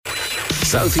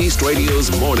Southeast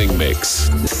Radio's morning mix.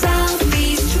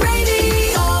 Southeast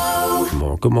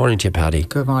Radio. Good morning to you, Paddy.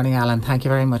 Good morning, Alan. Thank you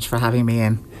very much for having me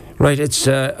in. Right, it's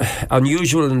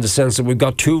unusual in the sense that we've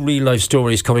got two real life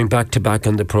stories coming back to back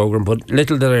on the programme, but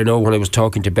little did I know when I was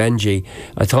talking to Benji,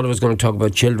 I thought I was going to talk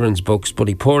about children's books, but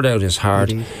he poured out his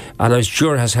heart, and I'm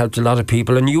sure has helped a lot of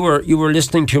people. And you were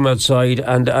listening to him outside,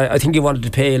 and I think you wanted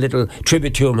to pay a little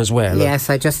tribute to him as well. Yes,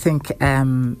 I just think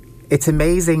it's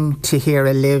amazing to hear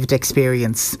a lived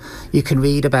experience. You can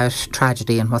read about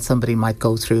tragedy and what somebody might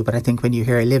go through, but I think when you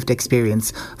hear a lived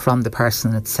experience from the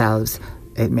person itself,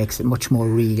 it makes it much more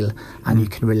real, and you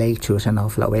can relate to it in an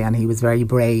awful way. And he was very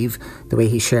brave the way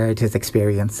he shared his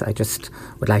experience. I just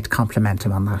would like to compliment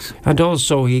him on that. And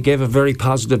also he gave a very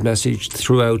positive message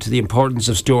throughout, the importance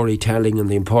of storytelling and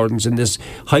the importance in this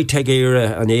high-tech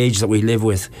era and age that we live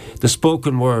with. The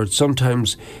spoken word,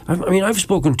 sometimes, I mean, I've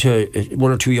spoken to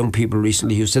one or two young people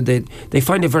recently who said they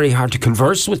find it very hard to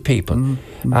converse with people.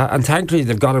 And thankfully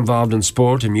they've got involved in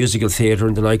sport and musical theatre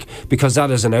and the like, because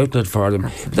that is an outlet for them.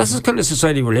 But that's the kind of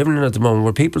society we're living in at the moment,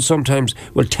 where people sometimes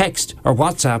will text or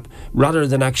WhatsApp rather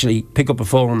than actually pick up a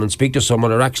phone and speak to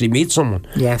someone or actually meet someone.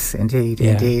 Yes, indeed.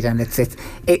 And it's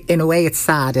in a way it's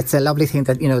sad. It's a lovely thing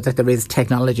that that there is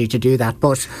technology to do that,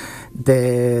 but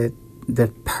the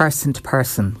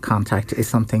person-to-person contact is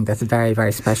something that's very,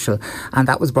 very special, and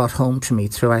that was brought home to me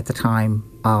throughout the time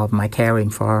of my caring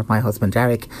for my husband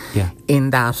Derek. In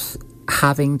that,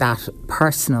 having that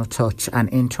personal touch and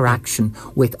interaction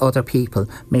with other people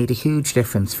made a huge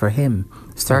difference for him,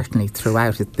 certainly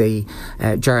throughout the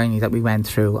journey that we went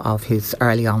through of his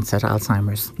early onset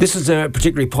Alzheimer's. This is a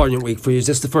particularly poignant week for you. Is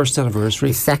this the first anniversary?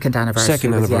 The second anniversary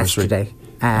was yesterday.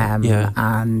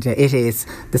 And it is.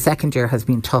 The second year has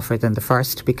been tougher than the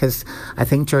first, because I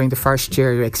think during the first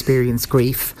year you experience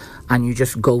grief and you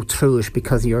just go through it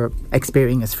because you're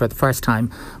experiencing it for the first time.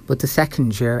 But the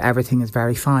second year, everything is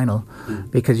very final,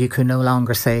 because you can no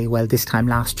longer say, well, this time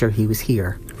last year he was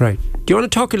here. Right. Do you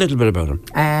want to talk a little bit about him?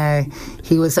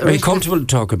 He was. Are you comfortable to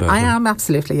talk about him? I am,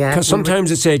 absolutely, yeah. Because sometimes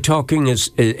they say talking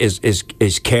is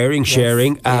caring,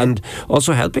 sharing, and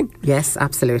also helping. Yes,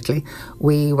 absolutely.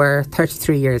 We were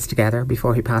 33 years together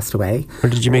before he passed away. Where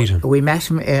did you meet him? We met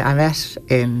him. I met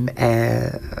in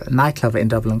a nightclub in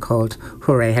Dublin called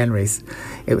Hooray Henry's.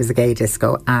 It was a gay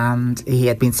disco, and he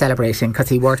had been celebrating, because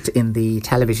he worked in the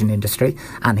television industry,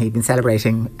 and he'd been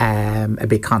celebrating a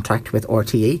big contract with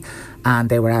RTE, and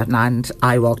they were out, and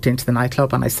I walked into the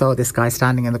nightclub and I saw this guy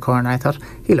standing in the corner. I thought,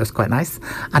 he looks quite nice,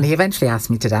 and he eventually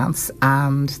asked me to dance,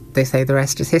 and they say the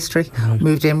rest is history.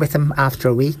 Moved in with him after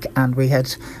a week, and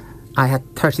I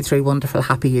had 33 wonderful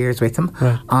happy years with him,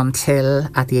 until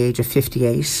at the age of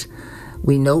 58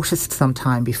 we noticed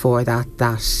sometime before that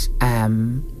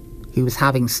he was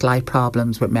having slight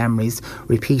problems with memories,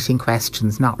 repeating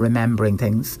questions, not remembering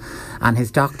things. And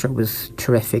his doctor was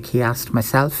terrific. He asked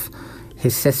myself,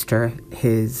 his sister,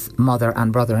 his mother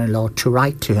and brother-in-law to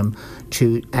write to him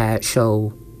to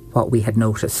show what we had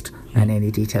noticed and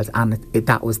any details. And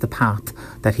that was the path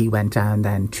that he went down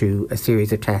then, to a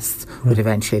series of tests which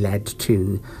eventually led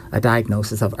to a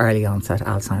diagnosis of early onset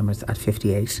Alzheimer's at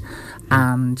 58.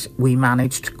 And we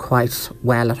managed quite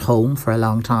well at home for a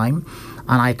long time,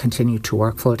 and I continued to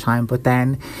work full time. But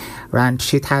then around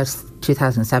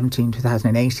 2017,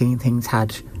 2018, things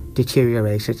had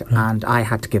deteriorated, and I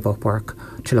had to give up work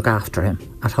to look after him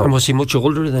at home. And was he much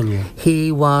older than you?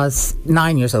 He was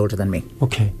 9 years older than me.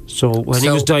 Okay, so when he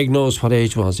was diagnosed, what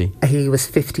age was he? He was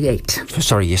 58.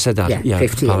 Sorry, you said that. Yeah,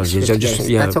 58. Apologies.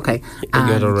 58. That's okay. You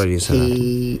had already said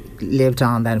he lived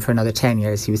on then for another 10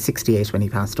 years. He was 68 when he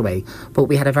passed away. But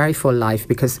we had a very full life,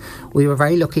 because we were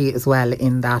very lucky as well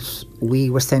in that we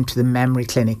were sent to the memory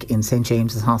clinic in St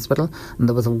James's Hospital, and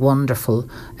there was a wonderful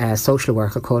social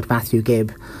worker called Matthew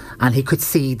Gibb, and he could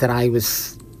see that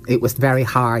it was very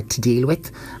hard to deal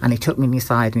with, and he took me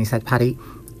aside and he said, Paddy,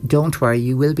 don't worry,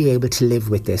 you will be able to live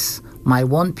with this. My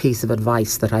one piece of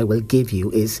advice that I will give you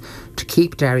is to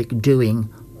keep Derek doing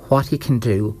what he can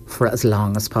do for as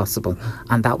long as possible.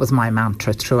 And that was my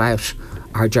mantra throughout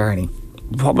our journey.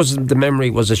 What was the memory?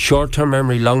 Was it short-term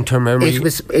memory, long-term memory?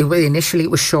 Initially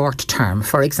it was short-term.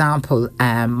 For example,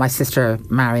 my sister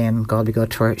Marion, God be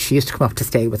good to her, she used to come up to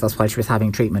stay with us while she was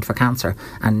having treatment for cancer,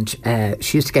 and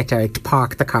she used to get Derek to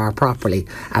park the car properly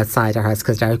outside our house,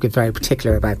 because Derek was very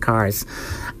particular about cars.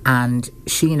 And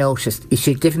she noticed,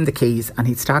 she'd give him the keys and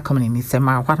he'd start coming in and he'd say,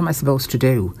 Mar, what am I supposed to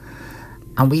do?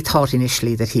 And we thought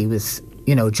initially that he was,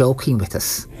 joking with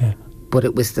us. but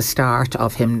it was the start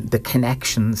of him, the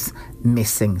connections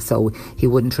missing. So he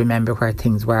wouldn't remember where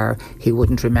things were. He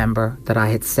wouldn't remember that I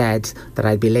had said that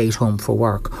I'd be late home for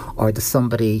work, or that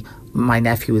somebody, my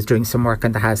nephew, was doing some work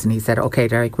in the house and he said, "Okay,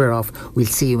 Derek, we're off. We'll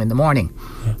see you in the morning."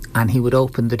 Yeah. And he would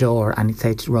open the door and he'd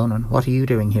say to Ronan, "What are you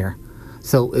doing here?"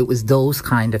 So it was those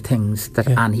kind of things that,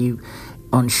 and he,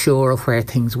 unsure of where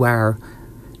things were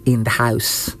in the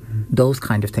house, those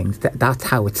kind of things. That's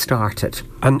how it started.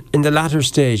 And in the latter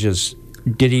stages,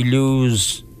 did he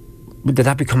lose? Did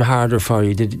that become harder for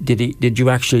you? Did you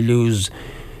actually lose?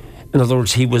 In other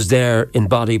words, he was there in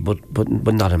body, but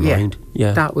not in mind.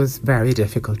 Yeah, that was very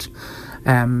difficult.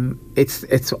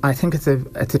 It's I think it's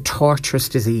a torturous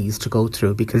disease to go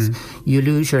through, because you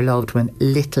lose your loved one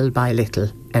little by little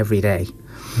every day.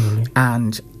 Really?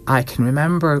 And I can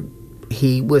remember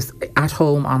he was at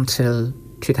home until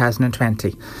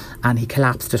 2020, and he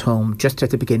collapsed at home just at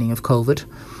the beginning of COVID.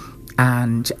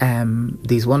 And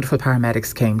these wonderful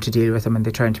paramedics came to deal with him, and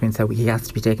they turned to me and said, "Well, he has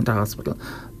to be taken to hospital.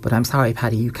 But I'm sorry,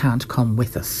 Paddy, you can't come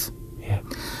with us." Yeah.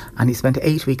 And he spent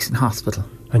 8 weeks in hospital.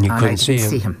 And you couldn't see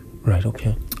him? Right,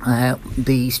 okay.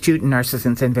 The student nurses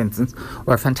in St Vincent's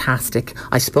were fantastic.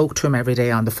 I spoke to him every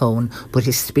day on the phone, but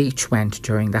his speech went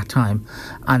during that time.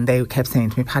 And they kept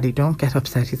saying to me, "Paddy, don't get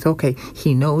upset. It's okay.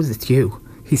 He knows it's you.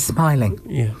 He's smiling."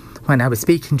 Yeah. When I was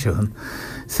speaking to him.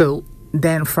 So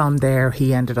then from there,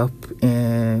 he ended up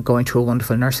going to a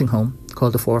wonderful nursing home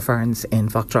called the Four Ferns in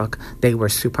Foxrock. They were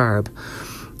superb.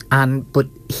 But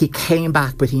he came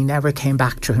back, but he never came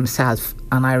back to himself.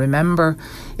 And I remember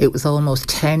it was almost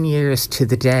 10 years to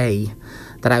the day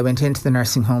that I went into the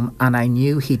nursing home, and I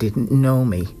knew he didn't know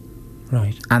me.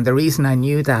 Right. And the reason I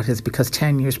knew that is because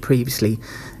 10 years previously,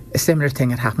 a similar thing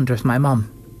had happened with my mum.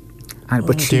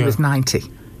 But she was 90.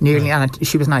 Nearly, and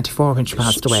she was 94 when she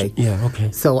passed away. Yeah,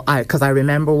 okay. So because I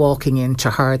remember walking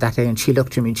into her that day, and she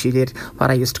looked at me and she did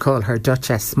what I used to call her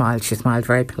Duchess smile. She smiled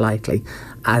very politely,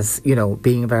 as, you know,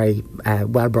 being a very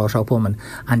well brought up woman.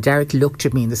 And Derek looked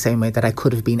at me in the same way that I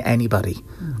could have been anybody.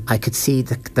 I could see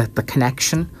that the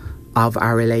connection of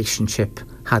our relationship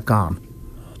had gone.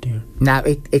 Oh dear. Now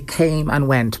it came and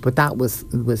went, but that was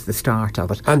the start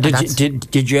of it. And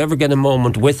did you ever get a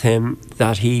moment with him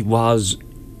that he was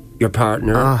your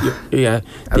partner? Yeah.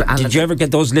 Did you ever get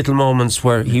those little moments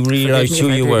where he realised who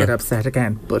you were? I get upset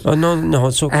again, but no,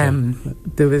 it's okay.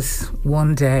 There was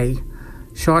one day,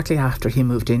 shortly after he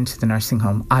moved into the nursing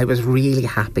home, I was really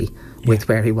happy with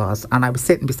where he was, and I was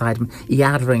sitting beside him,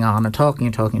 yathering on and talking,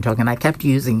 and I kept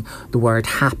using the word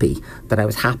happy, that I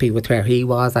was happy with where he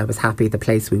was, I was happy the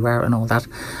place we were and all that.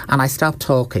 And I stopped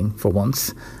talking for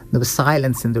once. There was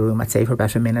silence in the room, I'd say for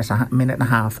about a minute and a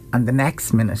half, and the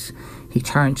next minute he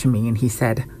turned to me and he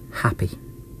said, "Happy."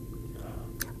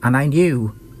 And I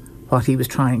knew what he was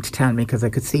trying to tell me, because I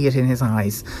could see it in his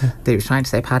eyes. They were trying to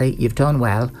say, "Paddy, you've done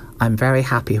well. I'm very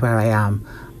happy where I am,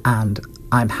 and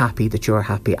I'm happy that you're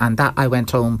happy." And that I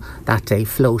went home that day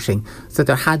floating. So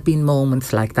there had been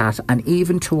moments like that, and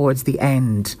even towards the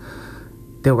end,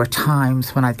 there were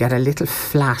times when I'd get a little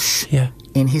flash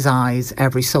in his eyes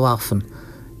every so often,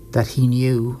 that he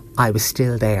knew I was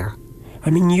still there. I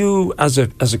mean, you as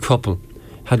a couple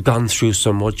had gone through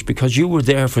so much, because you were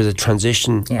there for the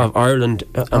transition of Ireland.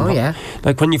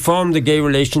 Like when you formed the gay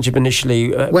relationship initially.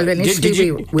 Did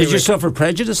you suffer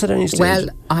prejudice at any stage? Well,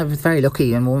 I was very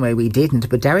lucky in one way we didn't,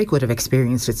 but Derek would have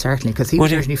experienced it certainly, because he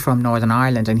was originally from Northern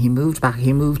Ireland, and he moved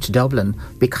to Dublin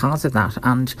because of that.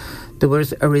 And there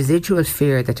was a residual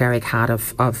fear that Derek had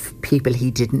of people he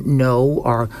didn't know,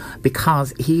 or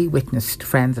because he witnessed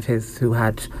friends of his who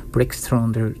had bricks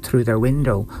thrown through their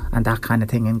window and that kind of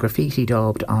thing, and graffiti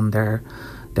daubed on their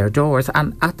doors.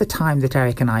 And at the time that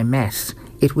Derek and I met,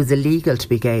 it was illegal to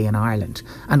be gay in Ireland,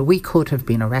 and we could have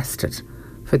been arrested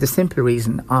for the simple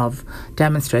reason of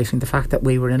demonstrating the fact that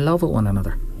we were in love with one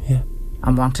another. Yeah.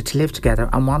 And wanted to live together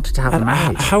and wanted to have a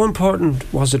marriage. How important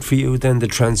was it for you then, the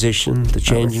transition, the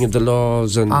changing of the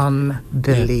laws? And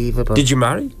unbelievable. Did you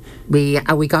marry? We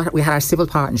had our civil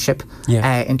partnership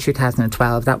in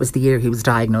 2012. That was the year he was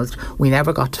diagnosed. We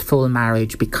never got to full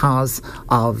marriage because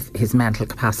of his mental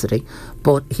capacity,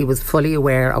 but he was fully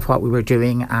aware of what we were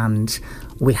doing, and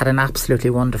we had an absolutely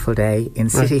wonderful day in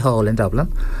City Hall in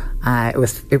Dublin.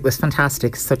 It was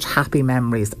fantastic. Such happy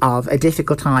memories of a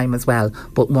difficult time as well,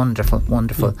 but wonderful.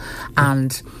 Yeah.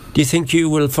 And do you think you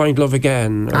will find love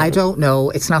again? I don't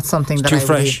know. It's not something that too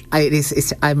fresh.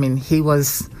 He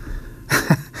was.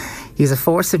 He's a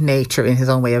force of nature in his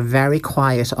own way, a very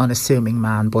quiet, unassuming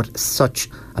man, but such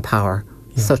a power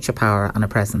and a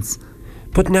presence.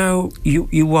 But now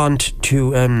you want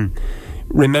to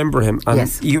remember him. And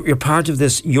Yes. you're part of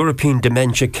this European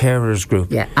Dementia Carers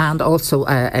Group. Yeah, and also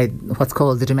what's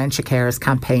called the Dementia Carers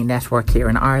Campaign Network here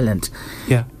in Ireland.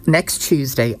 Yeah. Next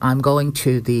Tuesday, I'm going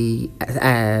to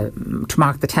to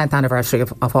mark the 10th anniversary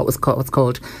of what's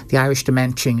called the Irish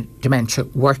Dementia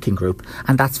Working Group,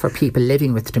 and that's for people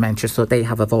living with dementia, so they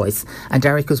have a voice. And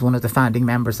Derek was one of the founding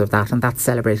members of that, and that's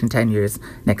celebrating 10 years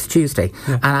next Tuesday.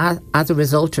 Yeah. And as a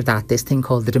result of that, this thing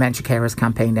called the Dementia Carers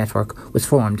Campaign Network was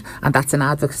formed, and that's an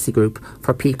advocacy group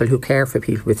for people who care for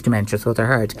people with dementia, so they're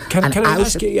heard. Can I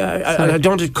ask you, I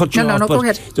don't want to cut you off, go but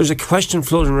ahead. there's a question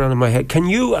floating around in my head. Can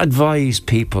you advise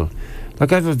people?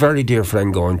 Like, I have a very dear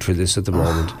friend going through this at the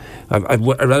moment. A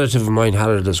relative of mine had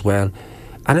it as well.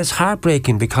 And it's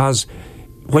heartbreaking because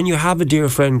when you have a dear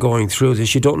friend going through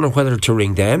this, you don't know whether to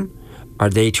ring them or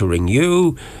they to ring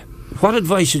you. What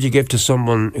advice would you give to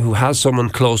someone who has someone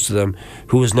close to them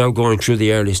who is now going through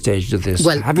the early stages of this,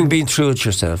 Well, having been through it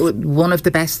yourself? One of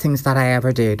the best things that I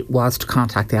ever did was to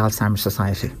contact the Alzheimer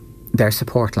Society, their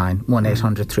support line,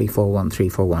 1-800 341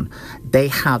 341. They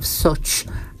have such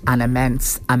an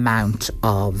immense amount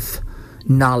of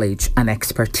knowledge and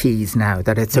expertise now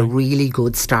that it's a really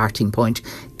good starting point.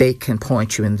 They can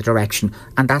point you in the direction,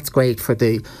 and that's great for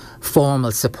the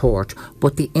formal support.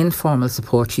 But the informal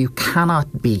support, you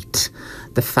cannot beat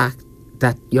the fact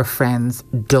that your friends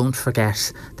don't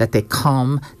forget that they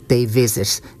come, they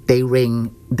visit, they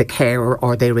ring the carer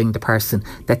or they ring the person,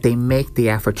 that they make the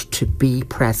effort to be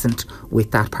present with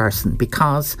that person.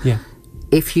 Because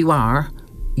if you are,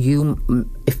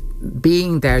 if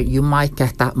being there, you might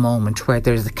get that moment where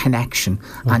there's a connection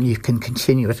and you can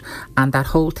continue it. And that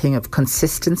whole thing of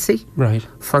consistency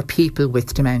for people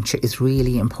with dementia is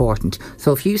really important.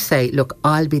 So if you say, look,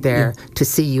 I'll be there to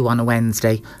see you on a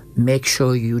Wednesday, make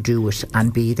sure you do it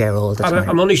and be there all the time.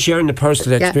 I'm only sharing the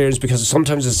personal experience because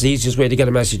sometimes it's the easiest way to get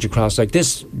a message across. Like,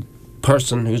 this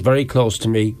person who's very close to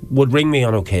me would ring me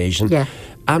on occasion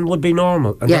and would be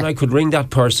normal. And then I could ring that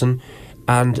person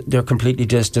and they're completely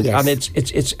distant. And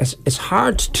it's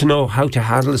hard to know how to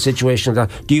handle a situation like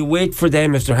that. Do you wait for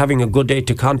them if they're having a good day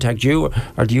to contact you,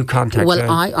 or do you contact them? Well,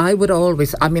 I would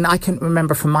always, I can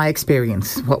remember from my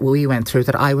experience what we went through,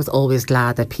 that I was always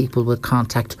glad that people would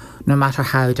contact, no matter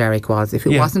how Derek was. If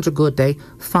it wasn't a good day,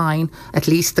 fine, at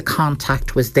least the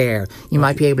contact was there. You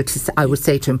might be able to, I would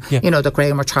say to him, you know, that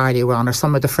Graham or Charlie were on, or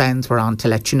some of the friends were on, to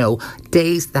let you know.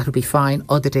 Days that would be fine,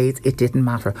 other days it didn't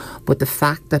matter. But the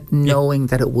fact that knowing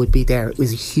that it would be there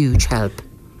was a huge help.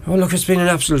 Oh, look, it's been an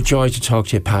absolute joy to talk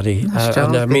to you, Paddy.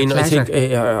 And I mean, I think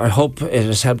I hope it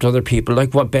has helped other people,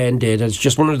 like what Ben did. It's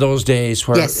just one of those days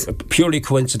where purely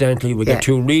coincidentally we get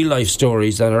two real life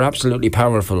stories that are absolutely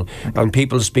powerful, and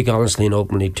people speak honestly and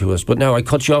openly to us. But now I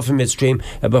cut you off in midstream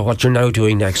about what you're now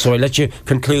doing next, so I let you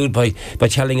conclude by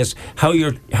telling us how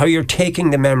you're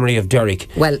taking the memory of Derek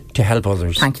to help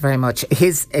others. Thank you very much. I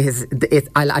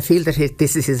feel that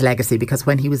this is his legacy, because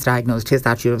when he was diagnosed, his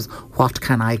attitude was, what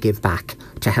can I give back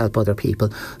to help other people?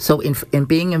 So in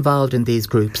being involved in these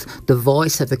groups, the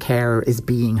voice of the carer is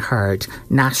being heard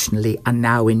nationally and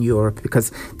now in Europe,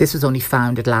 because this was only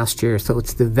founded last year, so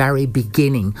it's the very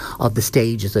beginning of the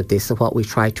stages of this, of what we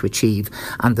try to achieve.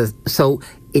 And so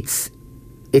it's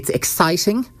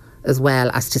exciting, as well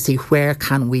as to see where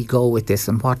can we go with this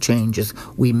and what changes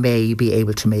we may be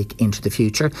able to make into the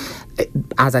future.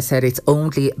 As I said, it's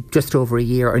only just over a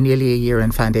year, or nearly a year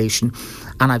in foundation,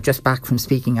 and I'm just back from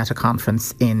speaking at a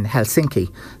conference in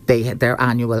Helsinki. They had their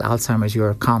annual Alzheimer's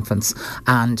Europe conference,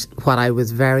 and what I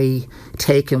was very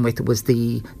taken with was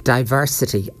the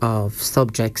diversity of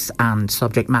subjects and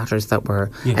subject matters that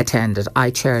were attended. I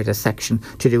chaired a section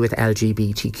to do with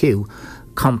LGBTQ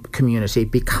community,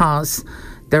 because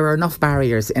there are enough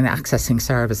barriers in accessing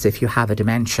service if you have a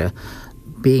dementia.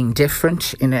 Being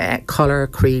different in a colour,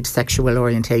 creed, sexual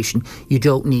orientation, you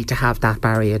don't need to have that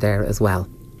barrier there as well.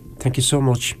 Thank you so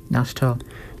much. Not at all.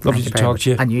 Lovely to talk to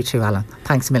you. And you too, Alan.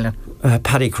 Thanks a million.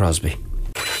 Paddy Crosbie.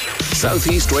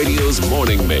 Southeast Radio's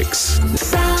morning mix.